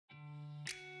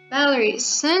Valerie,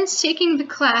 since taking the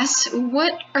class,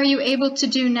 what are you able to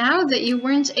do now that you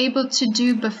weren't able to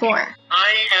do before?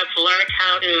 I have learned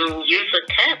how to use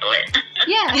a tablet.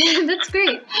 Yeah, that's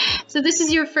great. So this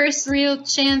is your first real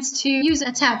chance to use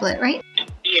a tablet, right?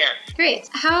 Yes. Great.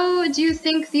 How do you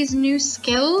think these new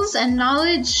skills and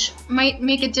knowledge might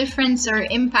make a difference or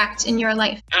impact in your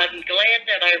life? I'm glad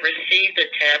that I received a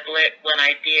tablet when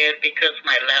I did because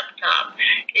my laptop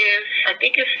I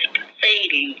think it's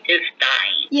fading, it's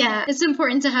dying. Yeah, it's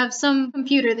important to have some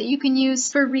computer that you can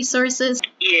use for resources.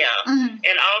 Yeah. And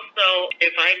also,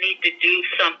 if I need to do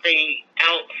something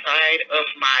outside of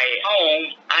my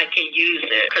home, I can use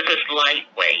it because it's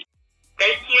lightweight.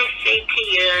 Thank you,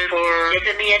 CTN, for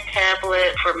giving me a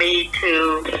tablet for me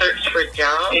to search for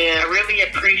jobs. And I really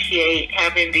appreciate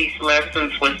having these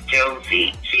lessons with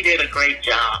Josie. She did a great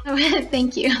job. Oh,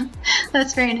 thank you.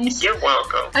 That's very nice. You're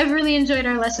welcome. I've really enjoyed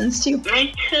our lessons too.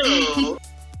 Me too.